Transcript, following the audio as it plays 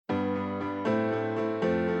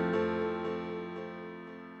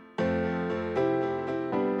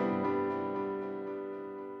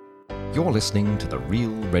You're listening to the Real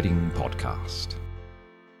Reading Podcast.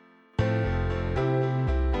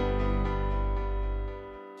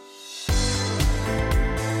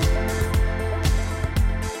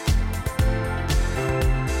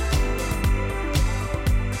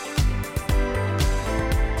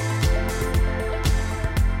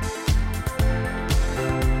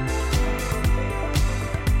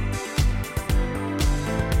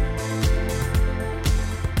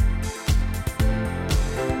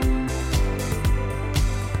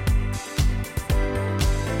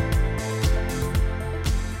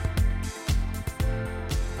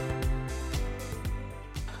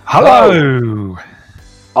 Hello!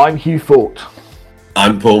 I'm Hugh Fort.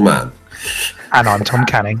 I'm Paul Mann. And I'm Tom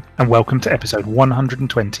Canning, and welcome to episode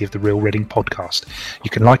 120 of the Real Reading Podcast. You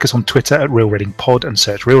can like us on Twitter at Real Reading Pod and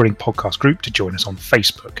search Real Reading Podcast Group to join us on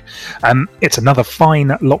Facebook. It's another fine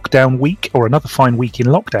lockdown week, or another fine week in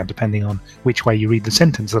lockdown, depending on which way you read the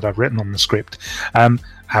sentence that I've written on the script. How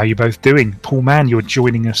are you both doing? Paul Mann, you're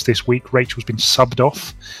joining us this week. Rachel's been subbed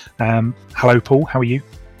off. Hello, Paul. How are you?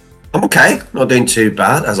 I'm okay, not doing too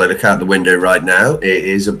bad. As I look out the window right now, it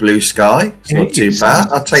is a blue sky. It's not too bad.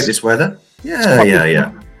 I'll take this weather.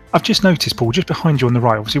 Yeah. I've just noticed, Paul, just behind you on the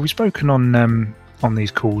right, obviously we've spoken on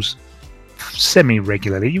these calls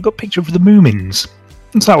semi-regularly. You've got a picture of the Moomins.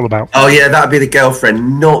 What's that all about? Oh yeah, that'd be the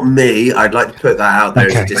girlfriend, not me. I'd like to put that out there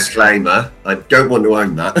as a disclaimer. I don't want to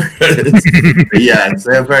own that. But yeah,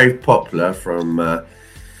 they're very popular from...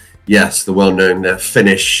 Yes, the well-known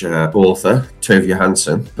Finnish author, Tove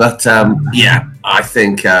Jansson. But I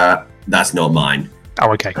think that's not mine.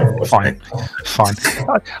 Oh, okay. Fine.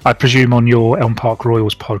 I presume on your Elm Park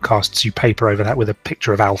Royals podcasts you paper over that with a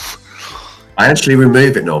picture of Alf. I actually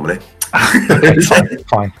remove it normally.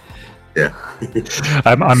 Fine. Yeah.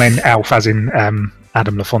 I meant Alf as in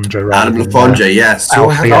Adam Le Fondre. Adam Le Fondre, yes.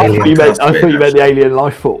 Alf the alien. I thought you meant the alien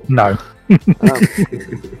life form. No.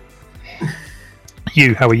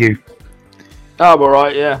 Hugh, how are you? I'm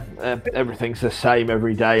alright, yeah. Everything's the same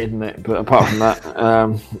every day, isn't it? But apart from that,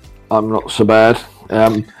 I'm not so bad.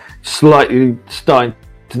 Slightly starting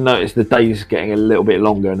to notice the days getting a little bit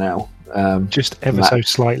longer now. Just ever so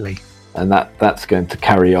slightly. And that's going to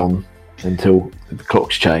carry on until the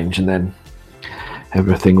clocks change, and then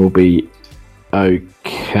everything will be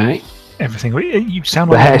okay. Everything. You sound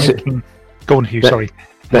like you're making... Go on, Hugh, sorry.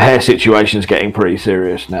 The hair situation's getting pretty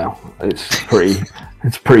serious now. It's pretty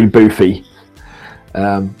boofy.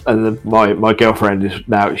 And my girlfriend is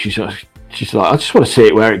now. She's like, I just want to see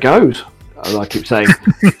it where it goes. And I keep saying,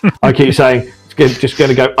 it's just going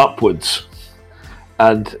to go upwards.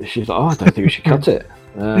 And she's like, I don't think we should cut it.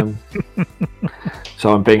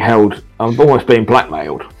 So I'm being held. I'm almost being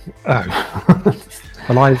blackmailed. Oh.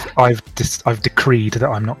 Well, I've decreed that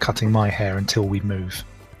I'm not cutting my hair until we move.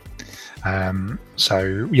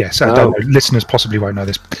 So yes, I don't know. Listeners possibly won't know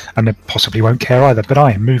this, and they possibly won't care either. But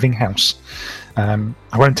I am moving house. I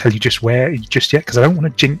won't tell you just where just yet because I don't want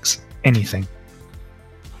to jinx anything.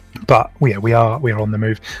 But we are on the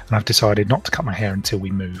move, and I've decided not to cut my hair until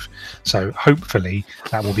we move. So hopefully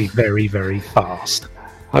that will be very, very fast.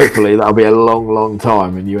 Hopefully that'll be a long, long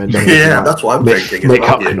time, and you end up. Yeah, that's what I'm thinking. Nick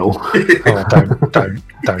Hucknall. Oh,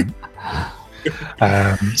 don't.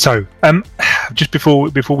 Just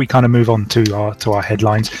before we kind of move on to our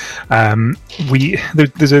headlines,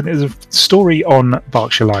 there's a story on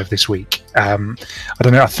Berkshire Live this week. I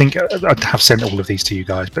don't know. I think I have sent all of these to you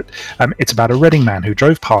guys, but it's about a Reading man who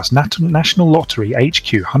drove past National Lottery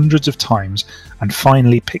HQ hundreds of times and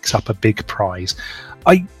finally picks up a big prize.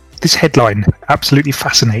 This headline absolutely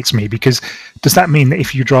fascinates me because does that mean that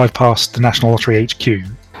if you drive past the National Lottery HQ?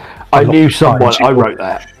 I knew someone. I wrote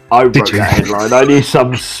that. I wrote that headline. I knew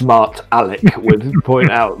some smart Alec would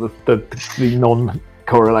point out the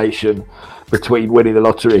non-correlation between winning the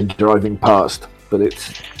lottery and driving past, but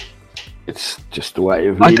it's just a way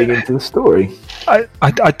of leading into the story. I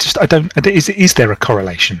don't. Is there a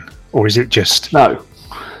correlation, or is it just no?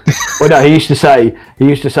 Well, no. He used to say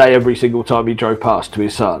every single time he drove past to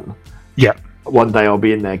his son. Yeah. One day I'll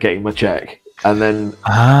be in there getting my check. And then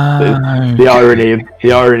the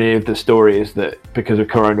irony of the story is that because of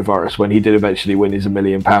coronavirus, when he did eventually win his £1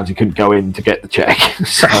 million, he couldn't go in to get the check.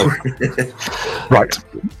 So, right,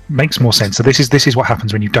 makes more sense. So this is what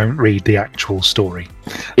happens when you don't read the actual story.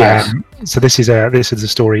 Yes. So this is a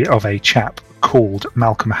story of a chap called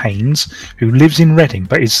Malcolm Haynes who lives in Reading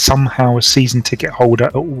but is somehow a season ticket holder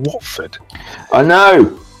at Watford. I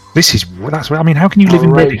know. I mean, how can you live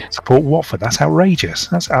in Reading and support Watford? That's outrageous.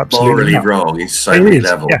 That's absolutely morally wrong. It's so many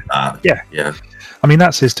levels. Yeah. I mean,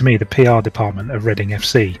 that says to me the PR department of Reading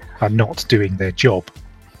FC are not doing their job.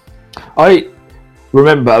 I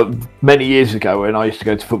remember many years ago when I used to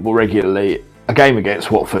go to football regularly, a game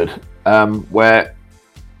against Watford, where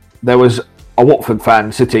there was a Watford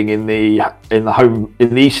fan sitting in the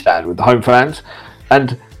East stand with the home fans,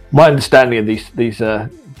 and my understanding of this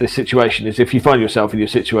situation is if you find yourself in your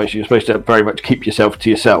situation, you're supposed to very much keep yourself to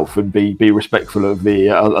yourself and be respectful of the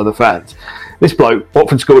other fans. This bloke,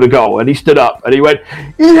 Watford scored a goal, and he stood up and he went,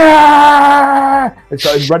 "Yeah!" and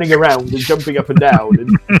started running around and jumping up and down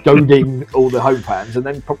and goading all the home fans, and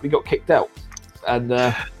then probably got kicked out. And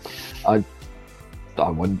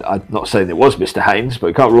I'm not saying it was Mr. Haynes, but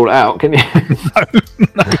you can't rule it out, can you?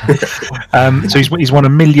 No. So he's won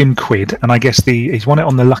 £1 million, and I guess he's won it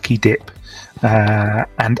on the lucky dip.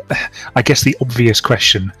 And I guess the obvious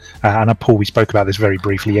question, and Paul, we spoke about this very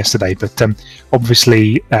briefly yesterday, but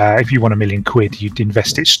obviously, if you won £1 million, you'd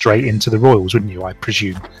invest it straight into the Royals, wouldn't you? I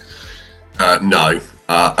presume. No,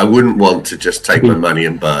 I wouldn't want to just take my money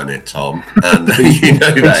and burn it, Tom. And you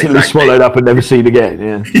know that exactly. Swallowed up and never seen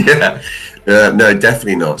again. Yeah. Yeah. No,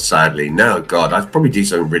 definitely not. Sadly, no. God, I'd probably do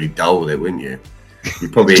something really dull with it, wouldn't you? You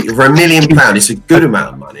probably for £1 million, it's a good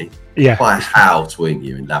amount of money. Yeah. Buy a house, wouldn't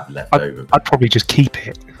you, and have left over? I'd probably just keep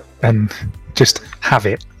it and just have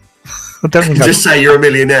it. I don't think just say you're a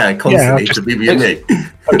millionaire constantly to be with me.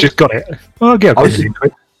 I've just got it. Well, I'll get £1 million.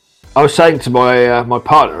 I was saying to my my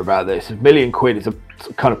partner about this. £1 million is a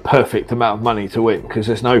kind of perfect amount of money to win because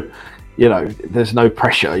there's no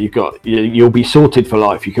pressure. You'll be sorted for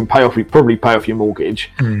life. You can probably pay off your mortgage,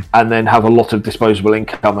 and then have a lot of disposable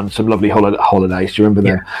income and some lovely holidays. Do you remember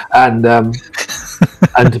them? And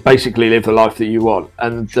and basically live the life that you want.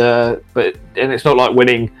 And it's not like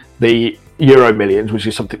winning the Euro Millions, which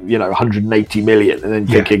is something 180 million, and then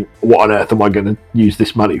thinking, what on earth am I going to use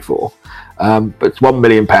this money for? But it's £1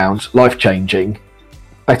 million, life changing,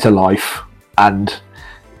 better life, and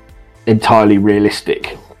entirely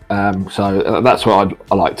realistic. So that's what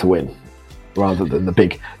I like to win, rather than the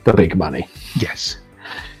big money. Yes.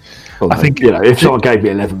 Although, I think if someone gave me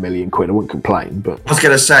 £11 million, I wouldn't complain. But I was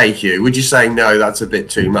going to say, Hugh, would you say no? That's a bit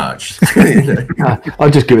too much. I'll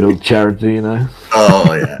just give it all to charity,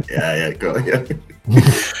 Oh yeah, got it.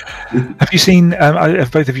 Have you seen?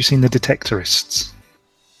 Have both of you seen The Detectorists?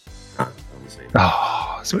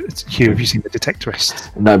 Oh, so Hugh, have you seen The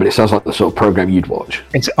Detectorists? No, but it sounds like the sort of program you'd watch.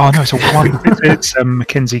 It's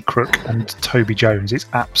Mackenzie Crook and Toby Jones. It's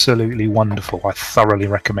absolutely wonderful. I thoroughly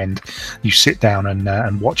recommend you sit down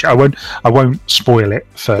and watch it. I won't spoil it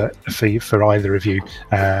for either of you.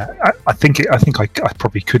 I think I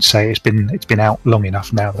probably could say it's been out long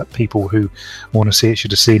enough now that people who want to see it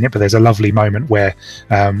should have seen it. But there's a lovely moment where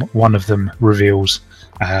one of them reveals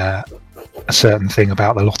a certain thing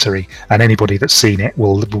about the lottery, and anybody that's seen it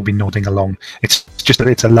will be nodding along. It's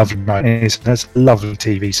a lovely moment. It's a lovely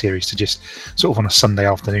TV series to just sort of on a Sunday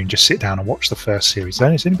afternoon just sit down and watch the first series.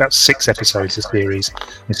 It's only about 6 episodes a series.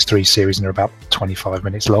 It's 3 series and they're about 25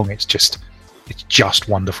 minutes long. It's just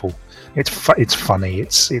wonderful. It's funny.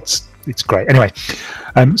 It's great. Anyway,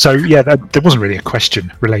 there wasn't really a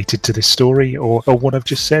question related to this story or what I've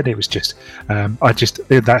just said. It was just,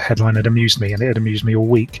 that headline had amused me, and it had amused me all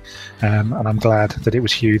week. And I'm glad that it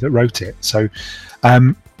was Hugh that wrote it. So,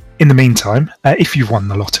 in the meantime, if you've won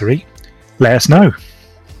the lottery, let us know.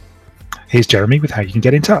 Here's Jeremy with how you can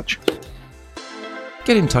get in touch.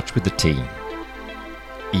 Get in touch with the team.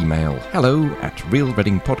 Email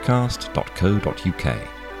hello@realreadingpodcast.co.uk.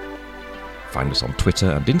 Find us on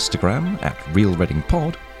Twitter and Instagram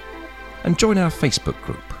 @RealReadingPod, and join our Facebook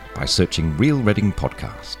group by searching Real Reading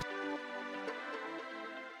Podcast.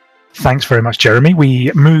 Thanks very much, Jeremy.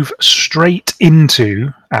 We move straight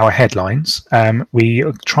into our headlines. We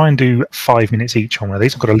try and do 5 minutes each on one of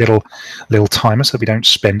these. I've got a little timer so we don't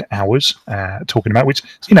spend hours talking about, which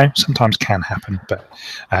sometimes can happen. But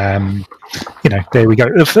there we go.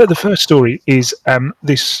 The first story is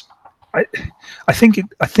this. I think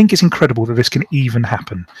it's incredible that this can even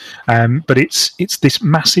happen, but it's this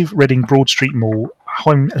massive Reading Broad Street Mall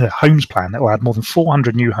homes plan that will add more than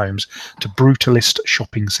 400 new homes to Brutalist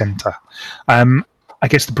Shopping Centre. I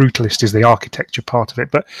guess the Brutalist is the architecture part of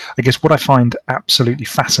it, but I guess what I find absolutely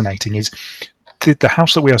fascinating is the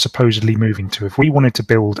house that we are supposedly moving to. If we wanted to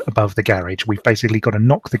build above the garage, we've basically got to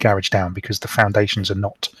knock the garage down because the foundations are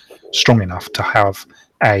not strong enough to have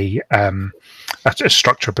a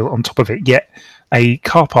structure built on top of it. Yet a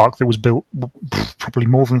car park that was built probably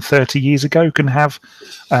more than 30 years ago can have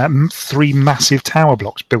 3 massive tower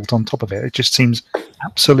blocks built on top of it. It just seems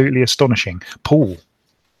absolutely astonishing. Paul?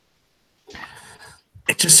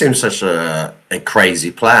 It just seems such a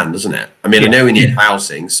crazy plan, doesn't it? I mean, I know we need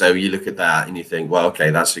housing, so you look at that and you think, well,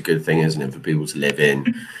 okay, that's a good thing, isn't it, for people to live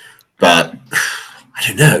in? But I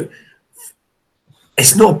don't know.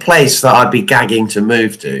 it's not a place that I'd be gagging to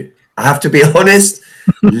move to. I have to be honest.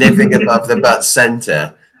 Living above the Butts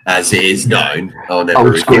Centre, as it is known, I'll never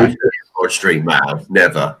refuse or street man.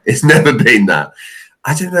 Never. It's never been that.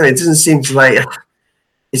 I don't know. It doesn't seem to like.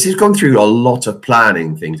 It's gone through a lot of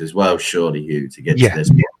planning things as well, surely, Hugh, to get to this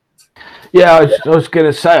point. Yeah, I was going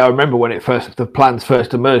to say, I remember when the plans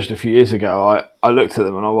first emerged a few years ago, I looked at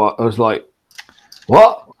them and I was like,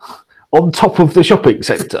 what? On top of the shopping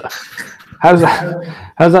centre? How's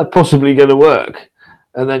that possibly going to work?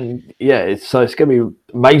 And then, it's going to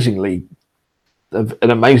be an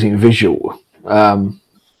amazing visual for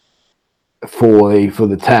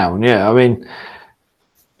the town. Yeah, I mean,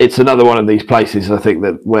 it's another one of these places, I think,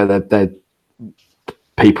 that where they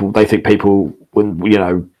think people, when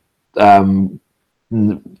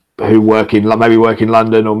who work in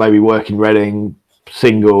London or maybe work in Reading,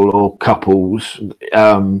 single or couples,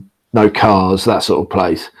 no cars, that sort of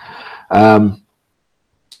place. I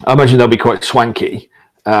imagine they'll be quite swanky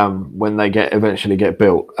when they eventually get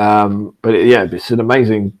built. But it's an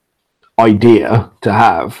amazing idea to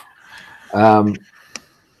have, and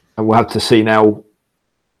we'll have to see now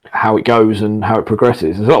how it goes and how it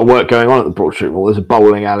progresses. There's a lot of work going on at the Broad Street Mall. There's a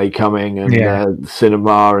bowling alley coming and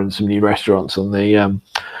cinema and some new restaurants on the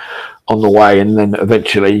way, and then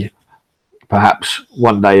eventually, perhaps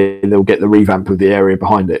one day, they'll get the revamp of the area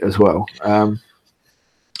behind it as well,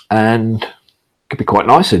 and it could be quite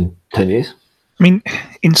nice in 10 years. I mean,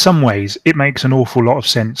 in some ways, it makes an awful lot of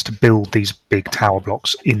sense to build these big tower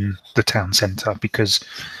blocks in the town centre because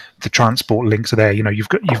the transport links are there.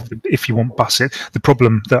 If you want buses, the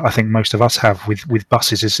problem that I think most of us have with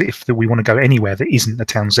buses is if we want to go anywhere that isn't the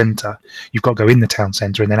town centre, you've got to go in the town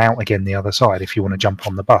centre and then out again the other side if you want to jump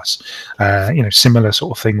on the bus. Similar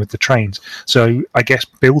sort of thing with the trains. So I guess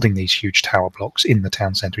building these huge tower blocks in the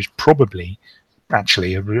town centre is probably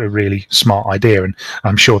actually a really smart idea, and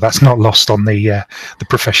I'm sure that's not lost on the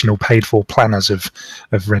professional paid for planners of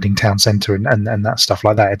Reading Town Centre and that stuff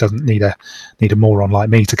like that. It doesn't need a moron like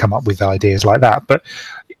me to come up with ideas like that. But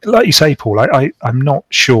like you say, Paul, I'm not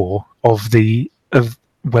sure of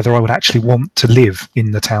whether I would actually want to live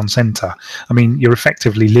in the town centre. I mean, you're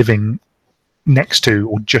effectively living next to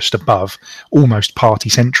or just above almost Party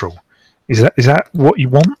Central. Is that what you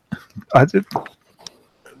want?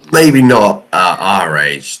 Maybe not at our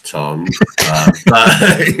age, Tom, but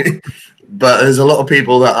there's a lot of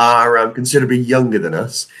people that are considerably younger than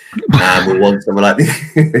us will want somewhere like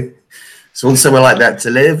that to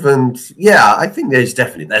live. And I think there's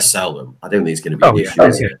seldom. I don't think it's going to be an issue.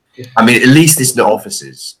 Is it? I mean, at least it's not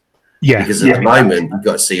offices. Yeah. Because at the moment, you've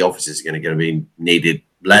got to see offices are going to be needed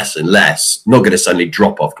less and less. Not going to suddenly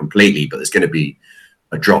drop off completely, but there's going to be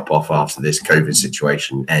a drop off after this COVID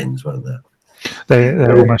situation ends, won't there?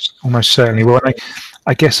 They're almost certainly will. And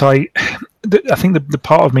I guess I think the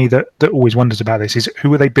part of me that always wonders about this is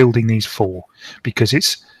who are they building these for? Because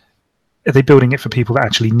are they building it for people that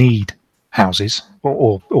actually need houses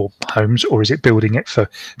or homes, or is it building it for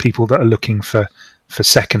people that are looking for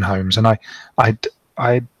second homes? And I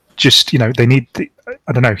just they need.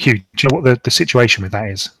 I don't know, Hugh. Do you know what the situation with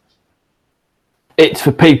that is? It's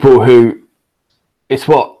for people who. It's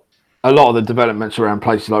what. A lot of the developments around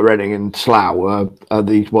places like Reading and Slough are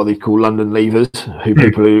these what they call London leavers,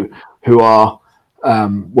 people who are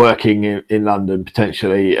working in London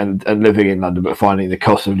potentially and living in London, but finding the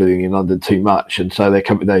cost of living in London too much, and so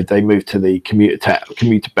they move to the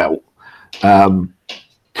commuter belt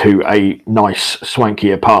to a nice swanky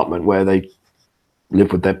apartment where they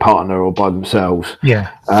live with their partner or by themselves,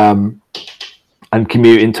 and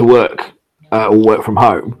commute into work or work from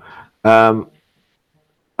home.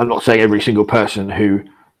 I'm not saying every single person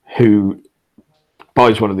who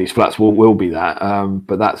buys one of these flats will be that,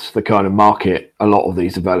 but that's the kind of market a lot of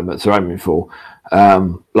these developments are aiming for.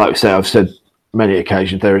 Like I say, I've said many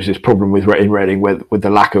occasions there is this problem in Reading with the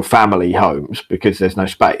lack of family homes because there's no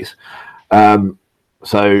space.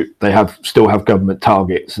 So they still have government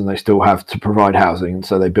targets and they still have to provide housing, and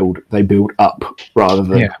so they build up rather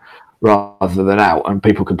than out. And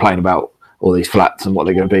people complain about all these flats and what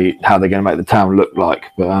they're going to be, how they're going to make the town look like.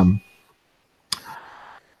 But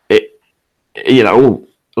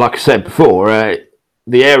like I said before,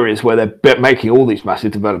 the areas where they're making all these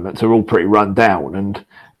massive developments are all pretty run down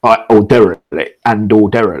or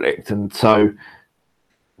derelict. And so,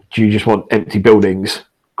 do you just want empty buildings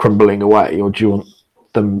crumbling away, or do you want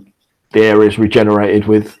the areas regenerated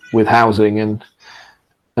with housing and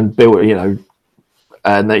built,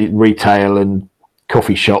 and they retail and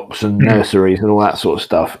coffee shops and nurseries and all that sort of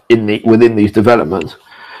stuff within these developments,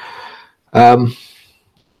 and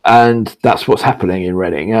that's what's happening in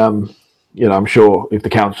Reading. I'm sure if the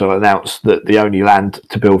council announced that the only land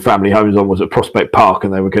to build family homes on was at Prospect Park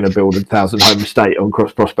and they were going to build a 1,000-home estate on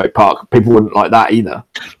Cross Prospect Park, people wouldn't like that either.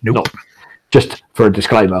 Nope. Not, just for a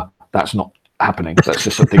disclaimer, that's not happening. That's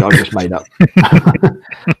just something I've just made up.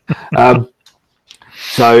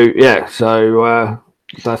 So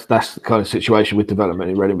that's the kind of situation with development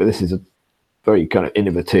in Reading. But this is a very kind of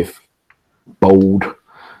innovative, bold,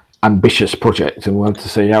 ambitious project, and we'll have to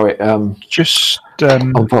see how it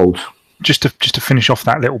unfolds. Just to finish off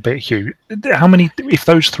that little bit, Hugh, how many, if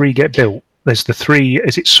those 3 get built, there's the 3,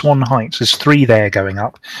 is it Swan Heights? There's 3 there going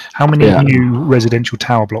up. How many new residential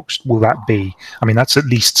tower blocks will that be? I mean, that's at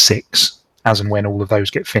least 6, as and when all of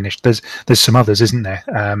those get finished. There's some others, isn't there?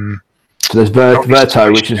 So there's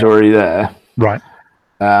Verto, which is already there. Right.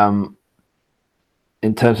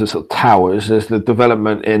 In terms of sort of towers, there's the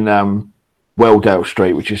development in Welldale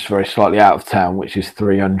Street, which is very slightly out of town, which is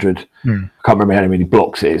 300. I can't remember how many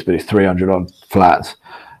blocks it is, but it's 300 odd flats.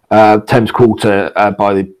 Thames Quarter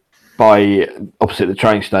by opposite the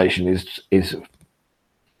train station is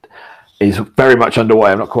very much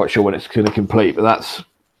underway. I'm not quite sure when it's going to complete, but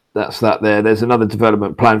that's that there. There's another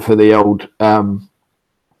development plan for the old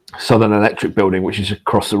Southern Electric building, which is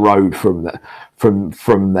across the road from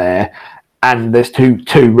there. And there's two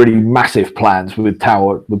really massive plans with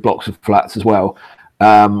blocks of flats as well.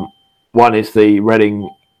 One is the Reading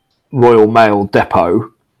Royal Mail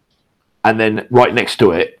depot, and then right next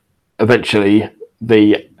to it, eventually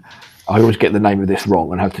I always get the name of this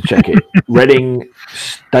wrong and have to check it. Reading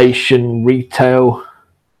Station Retail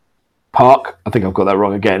Park. I think I've got that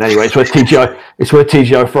wrong again. Anyway, it's where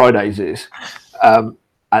TGI Fridays is, and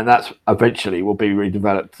that's eventually will be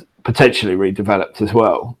potentially redeveloped as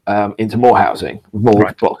well into more housing,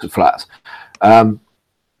 more blocks of flats. So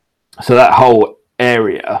that whole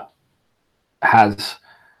area has,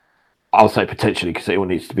 I'll say potentially, because it all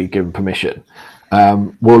needs to be given permission,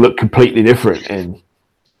 will look completely different in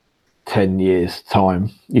 10 years'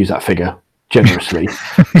 time. Use that figure generously.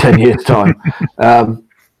 10 years' time. And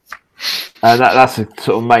that's a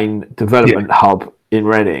sort of main development hub in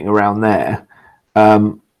Reading around there.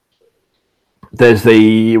 There's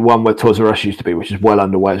the one where Toys R Us used to be, which is well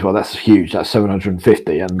underway as well. That's huge. That's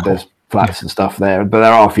 750, and there's flats and stuff there. But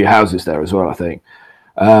there are a few houses there as well, I think.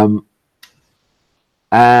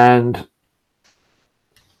 And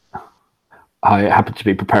I happen to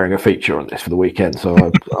be preparing a feature on this for the weekend, so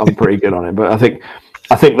I'm pretty good on it. But I think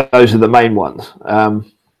those are the main ones.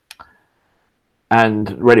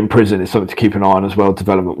 And Reading Prison is something to keep an eye on as well,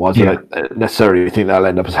 development-wise. I don't necessarily think that'll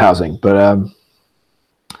end up as housing, but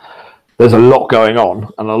there's a lot going on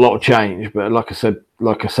and a lot of change. But like I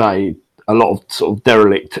say, a lot of sort of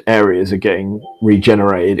derelict areas are getting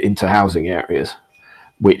regenerated into housing areas,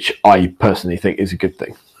 which I personally think is a good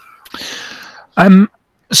thing.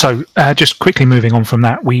 So just quickly moving on from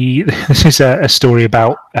that, this is a story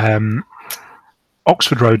about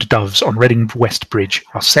Oxford Road doves on Reading West Bridge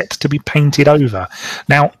are set to be painted over.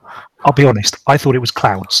 Now, I'll be honest, I thought it was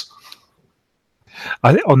clouds.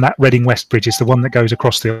 On that Reading West Bridge, is the one that goes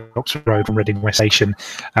across the Oxford Road from Reading West Station.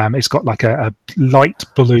 It's got like a light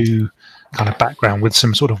blue kind of background with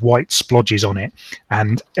some sort of white splodges on it.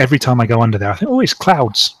 And every time I go under there, I think, oh, it's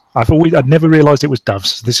clouds. I'd never realised it was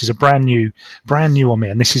doves. This is a brand new on me,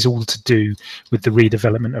 and this is all to do with the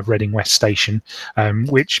redevelopment of Reading West Station,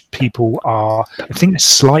 which people are, I think,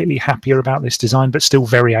 slightly happier about this design, but still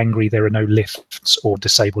very angry there are no lifts or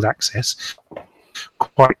disabled access.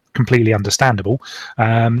 Quite completely understandable,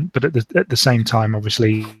 but at the same time,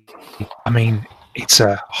 obviously, I mean, it's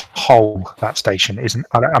a hole, that station, isn't?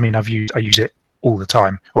 I mean, I use it all the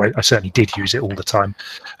time, or I certainly did use it all the time.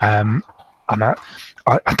 I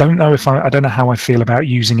don't know I don't know how I feel about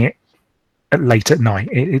using it late at night.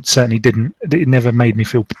 It certainly didn't. It never made me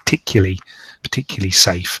feel particularly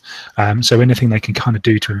safe. So anything they can kind of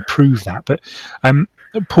do to improve that. But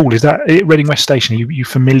Paul, is that Reading West Station? Are you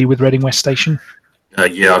familiar with Reading West Station?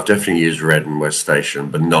 Yeah, I've definitely used Reading West Station,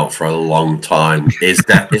 but not for a long time.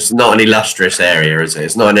 It's not an illustrious area, is it?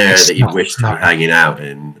 It's not an area that you wish to be hanging out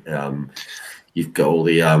in. You've got all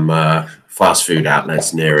the fast food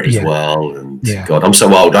outlets near it as well. And God, I'm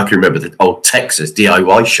so old. I can remember the old Texas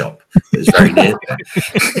DIY shop that was very near there.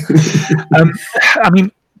 I mean,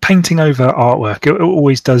 painting over artwork, it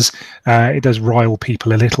always does. It does rile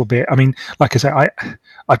people a little bit. I mean, like I say,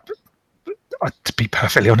 I to be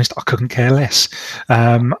perfectly honest, I couldn't care less.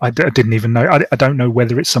 I didn't even know. I don't know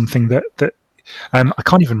whether it's something that I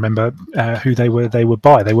can't even remember who they were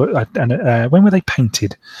by. They were when were they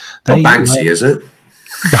painted? Banksy, is it?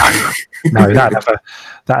 No,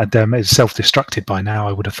 that is self-destructed by now.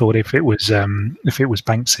 I would have thought if it was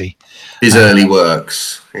Banksy. His early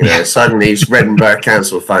works, suddenly Reading Borough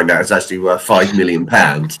Council find out it's actually worth £5 million.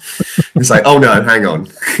 It's like, oh no, hang on.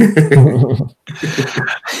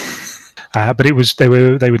 But they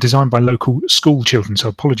were designed by local school children. So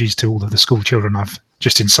apologies to all of the school children I've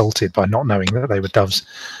just insulted by not knowing that they were doves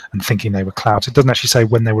and thinking they were clouds. It doesn't actually say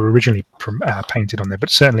when they were originally painted on there, but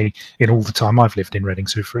certainly in all the time I've lived in Reading,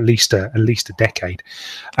 so for at least a decade.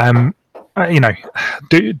 Do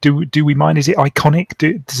we mind? Is it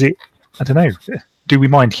iconic? Does it? I don't know. Do we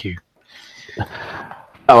mind, Hugh?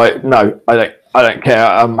 Oh no, I don't care.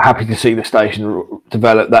 I'm happy to see the station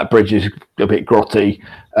develop. That bridge is a bit grotty.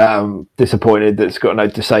 Disappointed that it's got no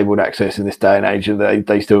disabled access in this day and age, and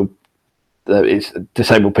they still it's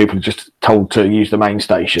disabled people are just told to use the main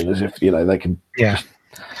station as if they can. Yeah,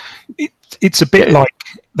 it's a bit like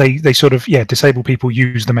they sort of disabled people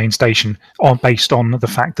use the main station based on the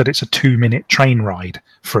fact that it's a 2-minute train ride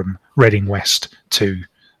from Reading West to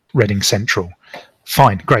Reading Central.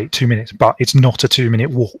 Fine, great, 2 minutes, but it's not a 2-minute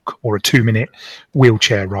walk or a 2-minute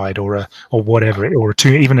wheelchair ride or whatever, or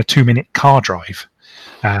even a 2-minute car drive.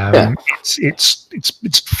 It's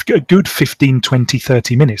a good 15, 20,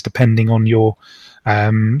 30 minutes depending on your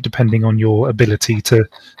ability to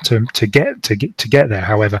get there.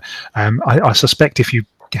 However, I suspect if you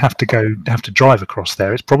have to drive across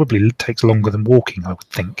there, it probably takes longer than walking, I would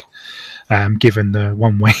think, given the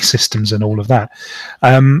one-way systems and all of that.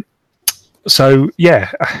 So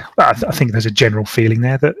I think there's a general feeling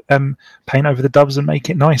there that paint over the doves and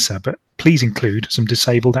make it nicer, but please include some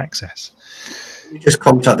disabled access. You just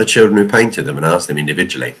contact the children who painted them and ask them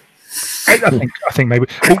individually. I think maybe.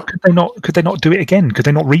 Well, could they not do it again? Could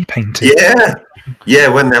they not repaint it? Yeah.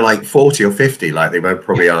 When they're like 40 or 50, like they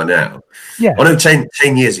probably are now. Yeah. Oh no, 10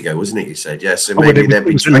 years ago, wasn't it? You said yes. So maybe they'll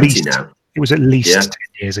be 20 now. It was at least 10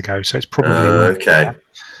 years ago, so it's probably okay.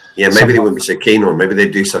 Yeah, maybe they wouldn't be so keen on. Maybe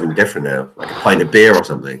they'd do something different now, like a pint of beer or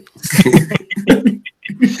something.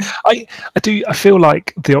 I feel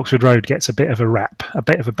like the Oxford Road gets a bit of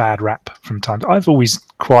a bad rap from time to time.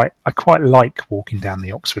 I quite like walking down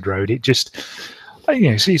the Oxford Road. It just, there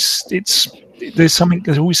always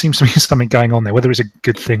seems to be something going on there, whether it's a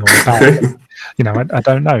good thing or a bad. I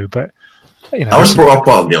don't know, but I was brought up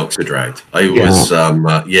on the Oxford Road. I was,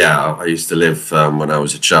 I used to live when I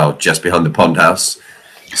was a child just behind the Pond House.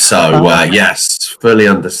 So yes, fully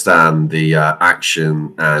understand the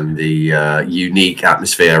action and the unique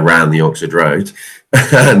atmosphere around the Oxford Road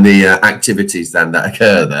and the activities then that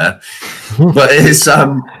occur there. But it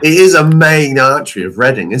is a main artery of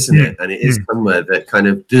Reading, isn't it? And it is somewhere that kind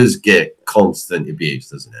of does get constant abuse,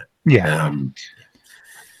 doesn't it? Yeah.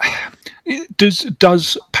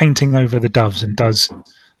 Does painting over the doves and does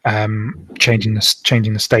changing the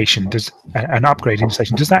station and upgrading the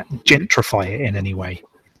station, does that gentrify it in any way?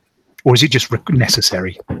 Or is it just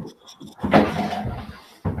necessary?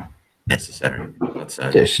 Necessary, I'd say.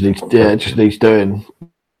 It just needs doing.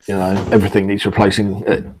 Everything needs replacing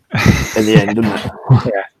in the end, doesn't it?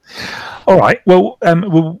 Yeah. All right. Well,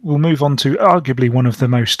 we'll move on to arguably one of the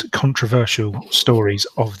most controversial stories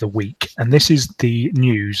of the week, and this is the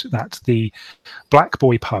news that the Black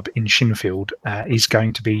Boy pub in Shinfield is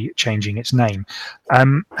going to be changing its name.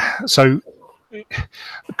 So,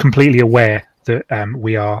 completely aware that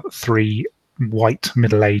we are three white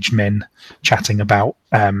middle-aged men chatting about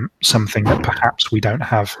something that perhaps we don't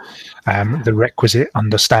have the requisite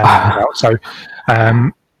understanding about. So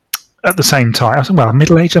at the same time, I said, well,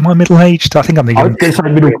 middle-aged, am I middle-aged? I think I'm the youngest.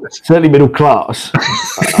 Certainly middle class.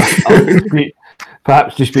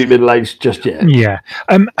 Perhaps dispute middle-aged just yet. Yeah.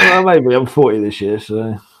 Well, maybe I'm 40 this year,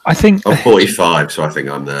 so... I think... I'm 45, so I think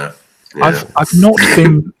I'm there. Yeah. I've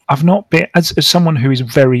not been as someone who is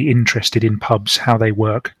very interested in pubs, how they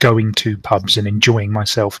work, going to pubs and enjoying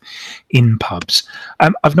myself in pubs.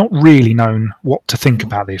 I've not really known what to think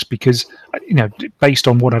about this because, based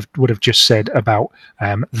on what I would have just said about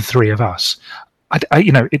the three of us,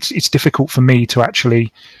 it's difficult for me to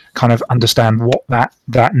actually kind of understand what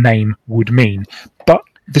that name would mean. But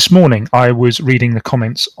this morning, I was reading the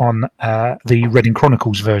comments on the Reading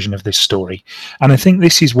Chronicles version of this story, and I think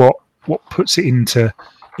this is what puts it into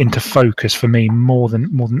focus for me more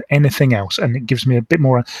than anything else, and it gives me a bit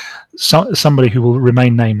more. Somebody who will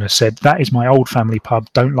remain nameless said, "That is my old family pub.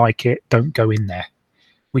 Don't like it. Don't go in there,"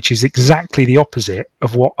 which is exactly the opposite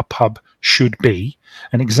of what a pub should be,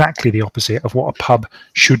 and exactly the opposite of what a pub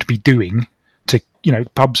should be doing.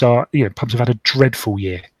 Pubs have had a dreadful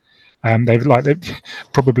year. They've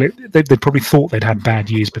probably thought they'd had bad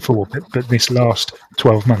years before, but this last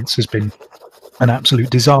 12 months has been an absolute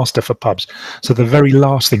disaster for pubs. So the very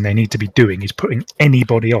last thing they need to be doing is putting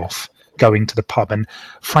anybody off going to the pub. And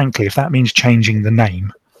frankly, if that means changing the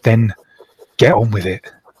name, then get on with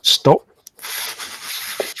it. Stop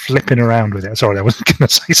flipping around with it. Sorry, I wasn't going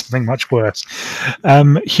to say something much worse.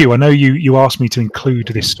 Hugh, I know you asked me to include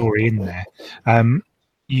this story in there.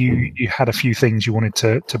 You had a few things you wanted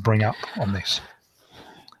to bring up on this.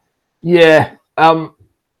 Yeah.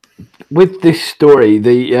 With this story,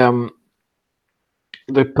 the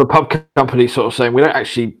pub company sort of saying we don't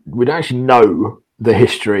actually know the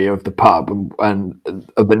history of the pub and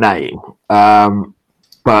of the name,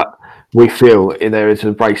 but we feel there is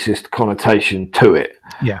a racist connotation to it.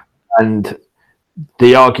 Yeah, and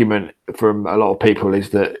the argument from a lot of people is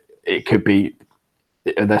that it could be,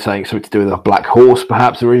 and they're saying something to do with a black horse,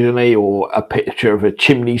 perhaps originally, or a picture of a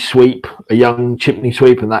chimney sweep, a young chimney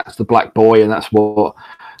sweep, and that's the black boy, and that's what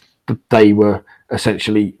they were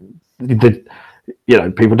essentially.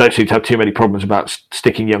 People don't seem to have too many problems about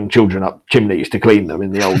sticking young children up chimneys to clean them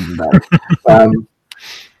in the olden days.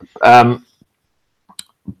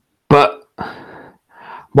 But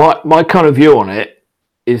my kind of view on it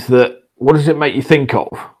is that, what does it make you think of?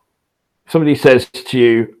 Somebody says to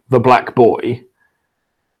you, the black boy,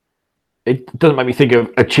 it doesn't make me think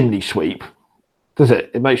of a chimney sweep, does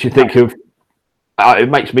it? It makes you think of, it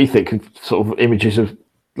makes me think of sort of images of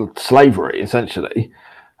slavery, essentially.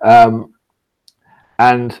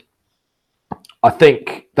 And I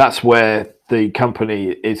think that's where the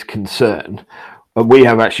company is concerned. We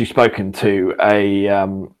have actually spoken to a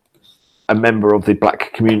member of the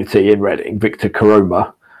black community in Reading, Victor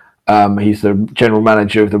Karoma. He's the general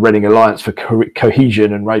manager of the Reading Alliance for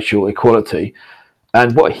Cohesion and Racial Equality.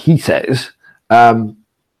 And what he says,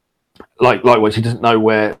 likewise, he doesn't know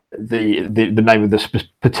where the name of this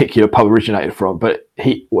particular pub originated from, but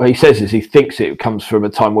what he says is he thinks it comes from a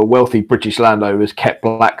time where wealthy British landowners kept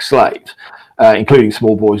black slaves, including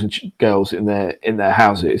small boys and girls in their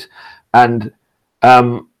houses, and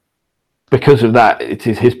because of that, it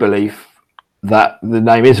is his belief that the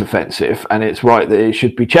name is offensive, and it's right that it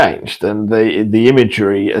should be changed. And the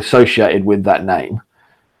imagery associated with that name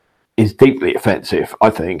is deeply offensive, I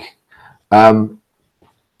think.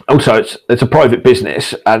 Also, it's a private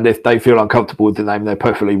business, and if they feel uncomfortable with the name, they're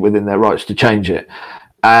perfectly within their rights to change it.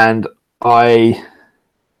 And I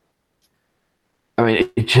mean,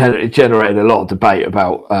 it generated a lot of debate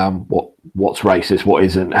about what's racist, what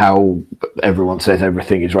isn't, how everyone says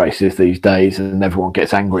everything is racist these days, and everyone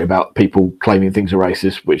gets angry about people claiming things are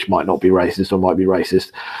racist, which might not be racist or might be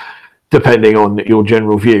racist, depending on your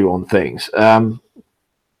general view on things.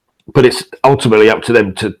 But it's ultimately up to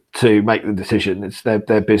them to make the decision. It's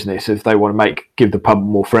their business. If they want to give the pub a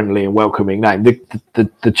more friendly and welcoming name.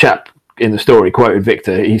 The chap in the story quoted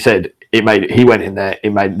Victor. He said he went in there.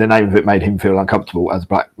 The name of it made him feel uncomfortable as a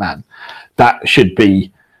black man. That should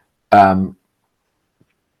be that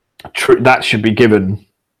should be given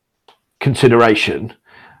consideration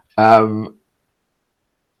as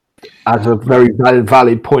a very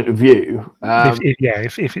valid point of view.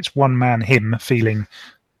 If it's one man, him feeling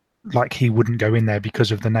like he wouldn't go in there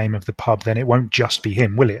because of the name of the pub, then it won't just be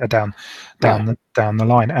him, will it? Down the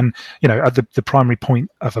line. And the primary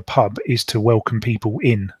point of a pub is to welcome people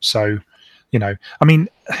in. So, I mean,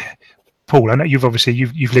 Paul, I know you've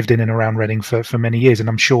lived in and around Reading for many years, and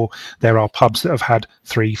I'm sure there are pubs that have had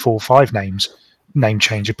 3, 4, 5 name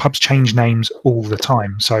change. Pubs change names all the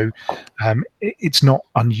time, so it's not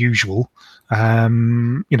unusual.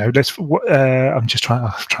 I'm just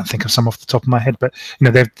trying to think of some off the top of my head, but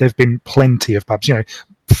there've been plenty of pubs.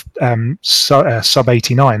 Sub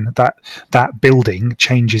 89, that building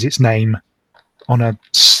changes its name on I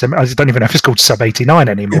don't even know if it's called Sub 89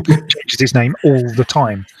 anymore. It changes its name all the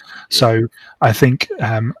time. So I think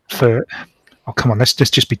come on, let's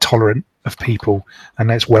just be tolerant of people, and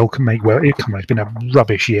let's come on, it's been a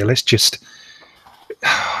rubbish year. Let's just.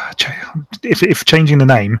 If changing the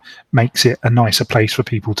name makes it a nicer place for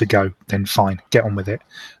people to go, then fine, get on with it.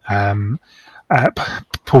 Paul,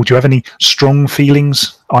 do you have any strong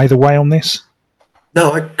feelings either way on this?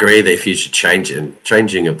 No, I agree that if you should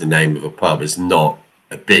changing of the name of a pub is not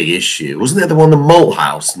a big issue. Wasn't there the one, the Malt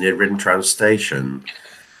House near Reading Tram Station?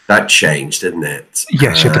 That changed, didn't it?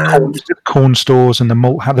 Yes, the corn stores and the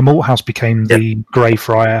Malt House became the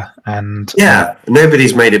Greyfriar, and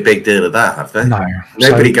nobody's made a big deal of that, have they? No.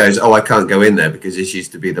 Nobody goes, "Oh, I can't go in there because this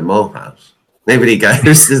used to be the Malt House." Nobody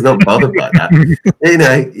goes, "Is not bothered by that."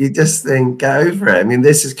 You just think, get over it. I mean,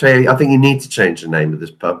 this is clearly. I think you need to change the name of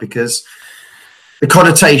this pub because the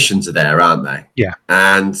connotations are there, aren't they? Yeah.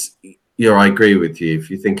 And I agree with you. If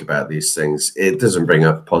you think about these things, it doesn't bring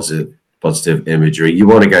up positive positive imagery. You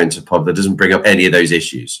want to go into a pub that doesn't bring up any of those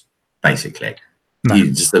issues, basically. No.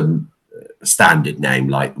 You just a standard name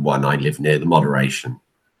like the one I live near, the Moderation.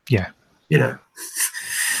 Yeah. You know.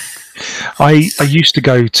 I used to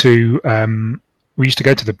go to we used to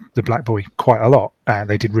go to the Black Boy quite a lot.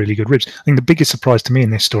 They did really good ribs. I think the biggest surprise to me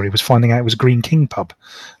in this story was finding out it was Green King pub.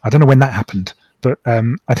 I don't know when that happened, but I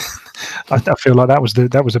feel like that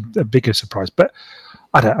was a bigger surprise. But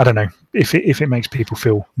I don't know if it makes people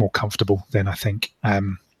feel more comfortable. Then I think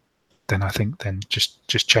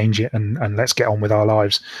just change it and let's get on with our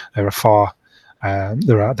lives. There are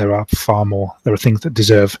things that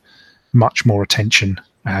deserve much more attention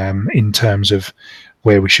in terms of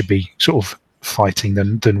where we should be sort of fighting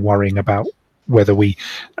than worrying about whether we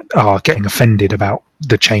are getting offended about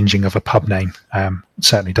the changing of a pub name. It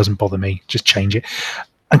certainly doesn't bother me. Just change it.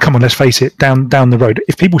 And come on, let's face it, down the road,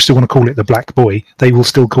 if people still want to call it the Black Boy, they will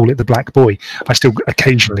still call it the Black Boy. I still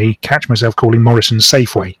occasionally catch myself calling Morrison's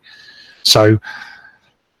Safeway. So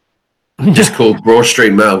just call Broad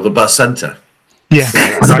Street Mall the bus centre. Yeah,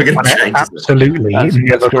 change, absolutely.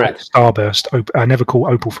 That's correct. Starburst. I never call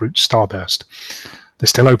Opal Fruits Starburst. They're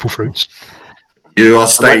still Opal Fruits. You are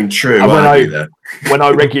staying true. When I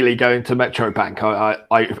regularly go into Metro Bank, I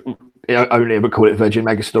only ever call it Virgin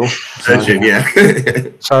Megastore. Virgin, yeah.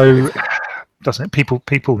 So doesn't it? People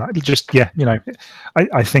just I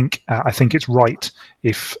think it's right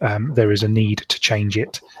if there is a need to change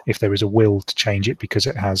it, if there is a will to change it because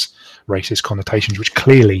it has racist connotations, which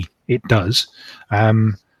clearly it does.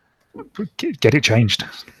 Get it changed.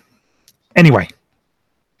 Anyway,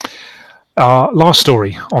 our last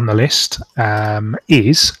story on the list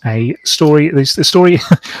is a story. This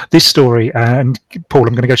story, and Paul,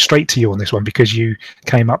 I'm going to go straight to you on this one because you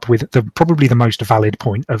came up with probably the most valid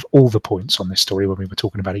point of all the points on this story when we were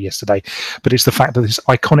talking about it yesterday. But it's the fact that this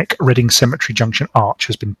iconic Reading Cemetery Junction arch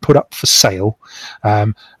has been put up for sale,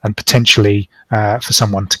 and potentially for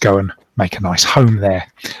someone to go and make a nice home there.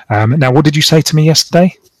 Now, what did you say to me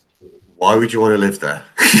yesterday? Why would you want to live there?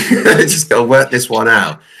 Just got to work this one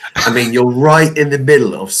out. I mean, you're right in the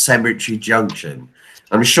middle of Cemetery Junction.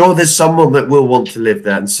 I'm sure there's someone that will want to live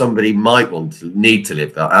there and somebody might need to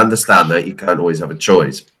live there. I understand that you can't always have a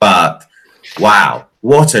choice, but wow,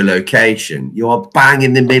 what a location. You are bang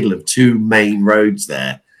in the middle of two main roads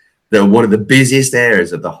there. They're one of the busiest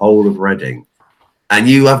areas of the whole of Reading. And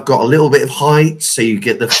you have got a little bit of height, so you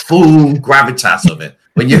get the full gravitas of it.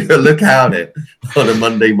 When you look out it on a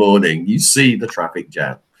Monday morning, you see the traffic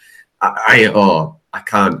jam. I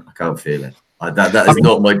can't feel it. That is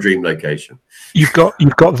not my dream location. You've got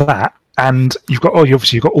that, and you've got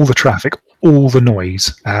all the traffic, all the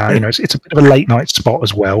noise. It's a bit of a late night spot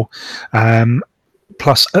as well.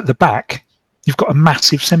 Plus, at the back, you've got a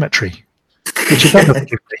massive cemetery. Which is I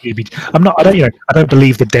don't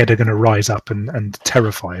believe the dead are going to rise up and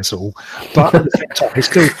terrify us all, but at the same time, it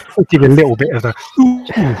still give you a little bit of a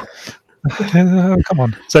come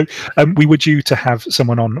on. So we were due to have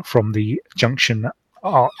someone on from the Junction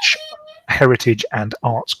Arch Heritage and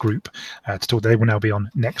Arts Group to talk. They will now be on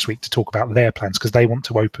next week to talk about their plans because they want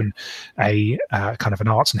to open a kind of an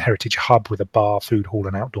arts and heritage hub with a bar, food hall,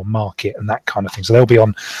 and outdoor market and that kind of thing. So they'll be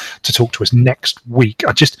on to talk to us next week.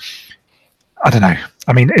 I don't know.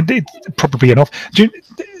 I mean, it probably enough. Hugh,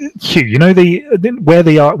 you know where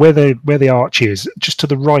the arch is, just to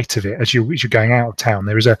the right of it, as you're going out of town.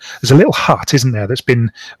 There's a little hut, isn't there? That's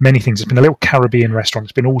been many things. It's been a little Caribbean restaurant.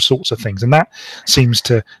 It's been all sorts of things, and that seems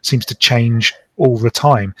to change all the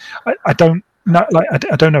time. I don't know.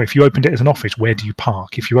 I don't know if you opened it as an office, where do you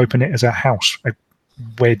park? If you open it as a house,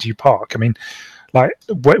 where do you park? I mean,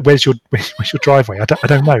 where's your driveway? I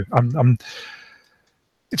don't know.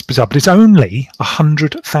 It's bizarre, but it's only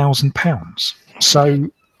 £100,000. So,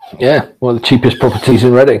 yeah, one of the cheapest properties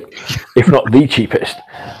in Reading, if not the cheapest.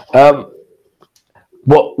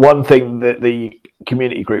 One thing that the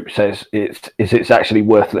community group says is it's actually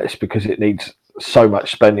worthless because it needs so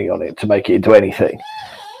much spending on it to make it into anything.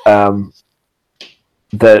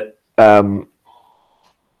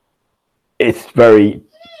 It's very.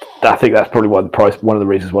 I think that's probably one of the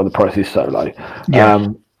reasons why the price is so low. Yeah.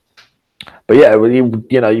 But yeah, well, you'd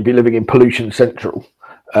be living in pollution central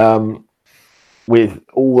with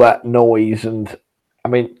all that noise, and I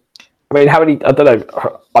mean, how many? I don't know.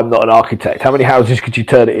 I'm not an architect. How many houses could you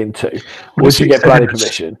turn it into? Would you get planning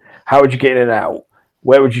permission? How would you get in and out?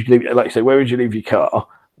 Where would you leave? Like you say, where would you leave your car?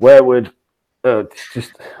 Where would? I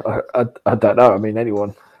don't know. I mean,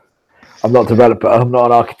 anyone. I'm not a developer. I'm not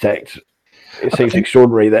an architect. It seems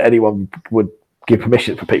extraordinary that anyone would give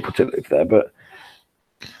permission for people to live there, but.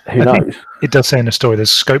 Who knows? It does say in the story there's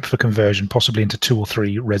scope for conversion, possibly into 2 or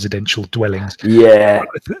 3 residential dwellings. Yeah,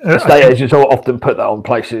 estate agents often put that on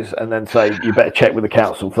places and then say you better check with the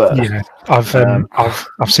council first. Yeah,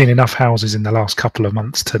 I've seen enough houses in the last couple of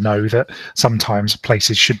months to know that sometimes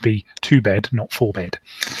places should be 2-bed, not 4-bed.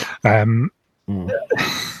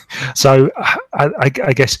 So I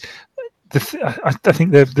guess I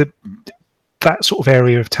think that sort of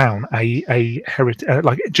area of town, a heritage,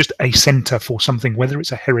 like just a centre for something, whether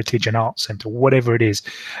it's a heritage and arts centre, whatever it is,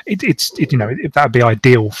 that'd be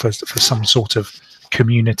ideal for some sort of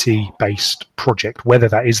community-based project, whether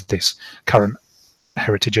that is this current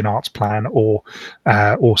heritage and arts plan or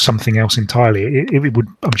something else entirely. It would,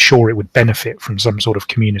 I'm sure, it would benefit from some sort of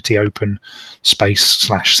community open space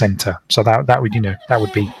 / centre. So that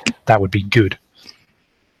would be good.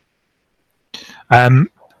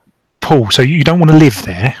 Paul, so you don't want to live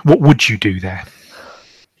there. What would you do there?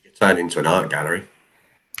 You could turn it into an art gallery.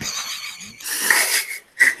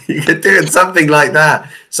 You could do something like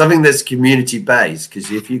that, something that's community based. Because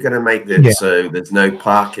if you're going to make it so there's no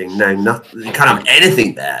parking, no nothing, you can't have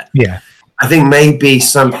anything there. Yeah, I think maybe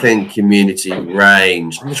something community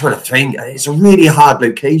range. I'm just trying to think. It's a really hard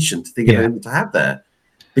location to think of anything to have there,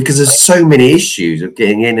 because there's so many issues of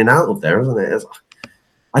getting in and out of there, isn't it?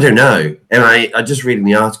 I don't know. And I just reading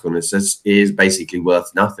the article, and it says it is basically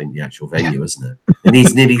worth nothing, the actual venue, isn't it? It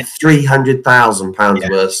needs nearly £300,000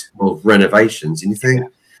 worth of renovations. And you think,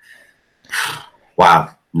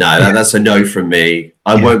 wow, no, that's a no from me.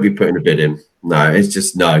 I won't be putting a bid in. No, it's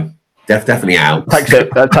just no. Definitely out.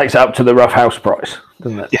 That takes it up to the rough house price,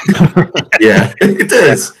 doesn't it? Yeah, it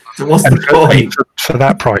does. So what's the point? For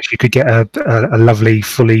that price, you could get a lovely,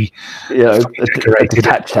 fully decorated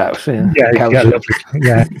detached house.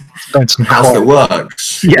 Yeah, Some house that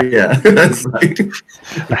works. Yeah.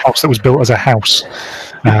 A house that was built as a house.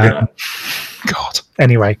 God.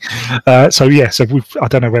 Anyway, so I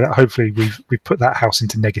don't know whether. Hopefully, we've put that house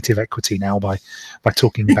into negative equity now by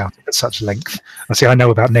talking about it at such length. I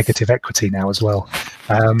know about negative equity now as well.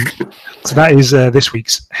 So that is this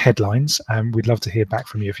week's headlines. We'd love to hear back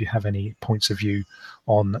from you if you have any points of view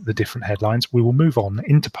on the different headlines. We will move on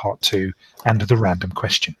into part 2 and the random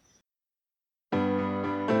question.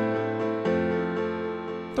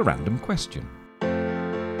 The random question.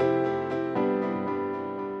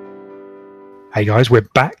 Hey guys, we're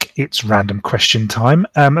back. It's random question time.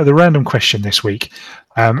 The random question this week,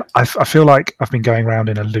 I feel like I've been going around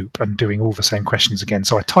in a loop and doing all the same questions again.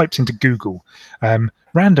 So I typed into Google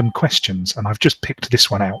random questions, and I've just picked this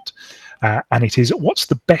one out. And it is, what's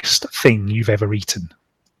the best thing you've ever eaten?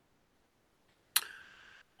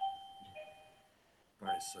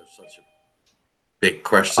 That's such a big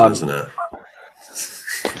question, isn't it?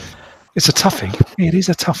 It's a toughie. It is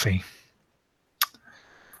a toughie.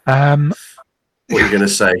 What are you going to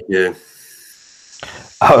say? Yeah.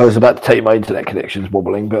 I was about to tell you my internet connection's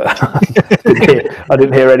wobbling, but I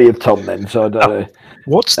didn't hear any of Tom then, so I don't know.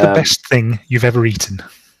 What's the best thing you've ever eaten?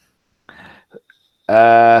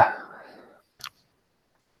 My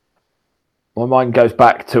mind goes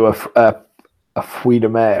back to a fruit de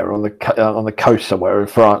mer on the coast somewhere in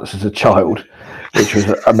France as a child, which was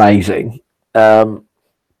amazing. As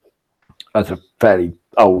a fairly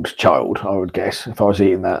old child, I would guess, if I was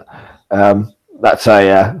eating that. That's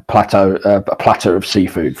a platter of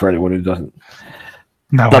seafood for anyone who doesn't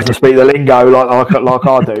speak the lingo like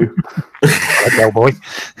I do. Girl boy.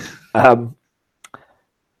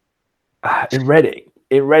 In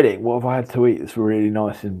Reading, what have I had to eat that's really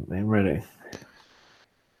nice in Reading?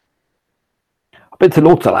 I've been to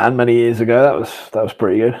Lauterland many years ago. That was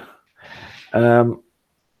pretty good.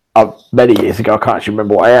 Many years ago, I can't actually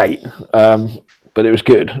remember what I ate, but it was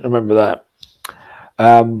good. I remember that.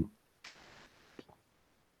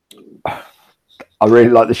 I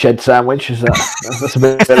really like the shed sandwich. That's a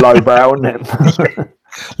bit lowbrow, isn't it?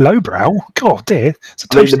 Lowbrow? God, dear. It's a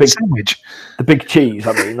toasted sandwich. The big cheese,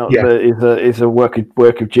 is a work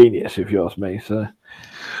of genius, if you ask me. So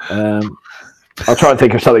I'll try and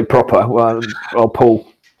think of something proper. Well, Paul,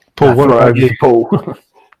 what about you? Paul?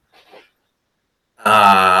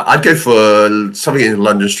 I'd go for something in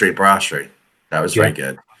London Street Brasserie. That was very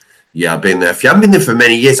good. Yeah, I've been there. I haven't been there for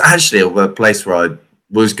many years. Actually, a place where I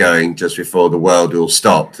was going just before the world all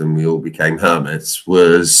stopped and we all became hermits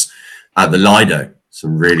was at the Lido.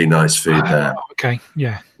 Some really nice food there. Okay,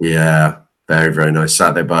 yeah. Yeah, very, very nice.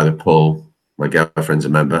 Sat there by the pool. My girlfriend's a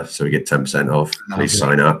member, so we get 10% off. Please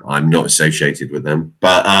sign up. I'm not associated with them.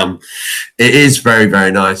 But it is very,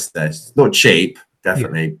 very nice there. It's not cheap,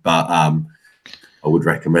 definitely, but I would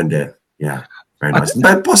recommend it. Yeah. Very nice.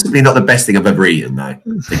 No, possibly not the best thing I've ever eaten, though,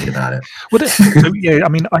 thinking about it. Well, so, yeah, I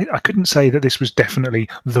mean, I couldn't say that this was definitely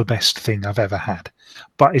the best thing I've ever had,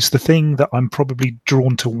 but it's the thing that I'm probably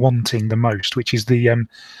drawn to wanting the most, which is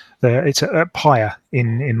it's at Pyre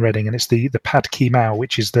in Reading, and it's the pad ki mao,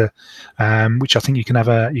 which is which I think you can have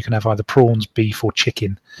either prawns, beef, or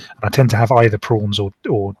chicken, and I tend to have either prawns or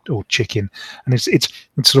chicken, and it's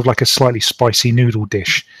sort of like a slightly spicy noodle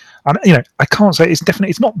dish. And I can't say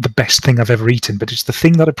it's not the best thing I've ever eaten, but it's the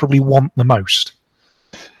thing that I probably want the most.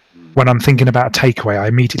 When I'm thinking about a takeaway, I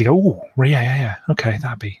immediately go, "Oh, yeah, okay,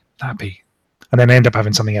 that'd be," and then I end up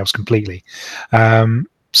having something else completely.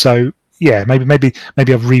 So yeah, maybe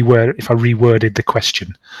I've reworded the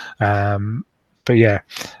question, but yeah.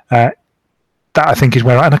 That I think is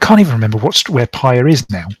where, and I can't even remember where Pyre is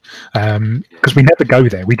now, because we never go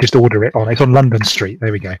there. We just order it it's on London Street.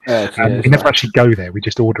 There we go. We never actually go there. We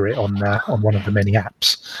just order it on one of the many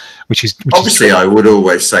apps, which obviously. I would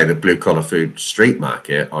always say the blue collar food street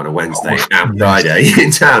market on a Wednesday and Friday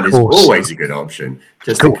in town is always a good option.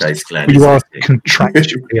 Just in case Glenn. You are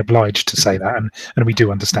contractually obliged to say that, and we do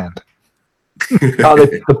understand.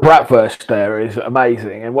 The bratwurst there is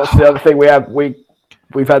amazing. And what's the other thing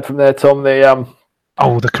we've had from there, Tom? The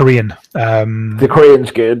Korean. The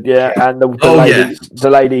Korean's good, yeah. And the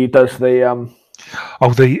lady who does the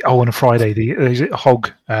on a Friday, is it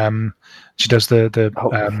Hog? She does the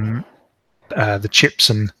chips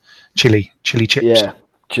and chili chips. Yeah,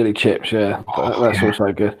 chili chips. Yeah, that's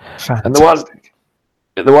also good. Fantastic.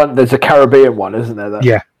 And the one there's a Caribbean one, isn't there?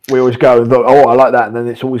 That we always go and thought, I like that, and then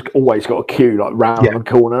it's always got a queue like round the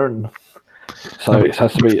corner, and so it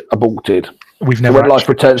has to be aborted. We've never. So when life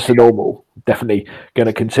returns to normal, definitely going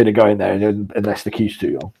to consider going there, unless the queue's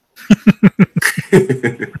too long.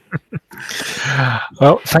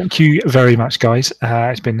 Well, thank you very much, guys.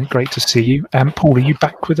 It's been great to see you. Paul, are you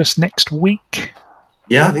back with us next week?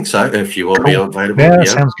 Yeah, I think so. If you want to be available. Yeah,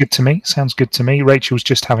 sounds good to me. Rachel's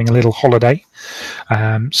just having a little holiday,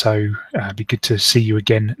 so it'd be good to see you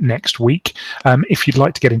again next week. If you'd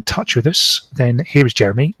like to get in touch with us, then here is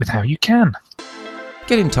Jeremy with how you can.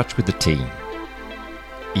 Get in touch with the team.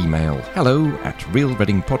 Email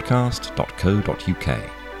hello@realreadingpodcast.co.uk.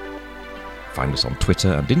 Find us on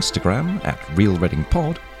Twitter and Instagram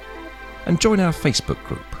 @RealReadingPod, and join our Facebook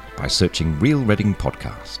group by searching Real Reading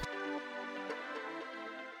Podcast.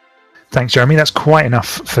 Thanks, Jeremy. That's quite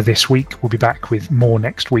enough for this week. We'll be back with more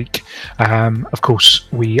next week. Of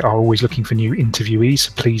course, we are always looking for new interviewees,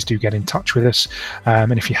 so please do get in touch with us.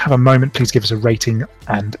 And if you have a moment, please give us a rating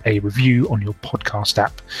and a review on your podcast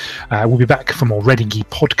app. We'll be back for more Readingy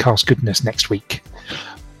podcast goodness next week.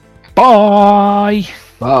 Bye!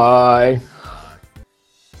 Bye!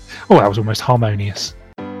 Oh, that was almost harmonious.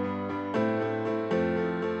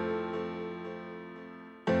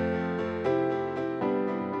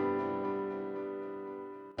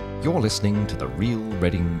 You're listening to the Real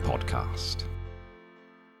Reading Podcast.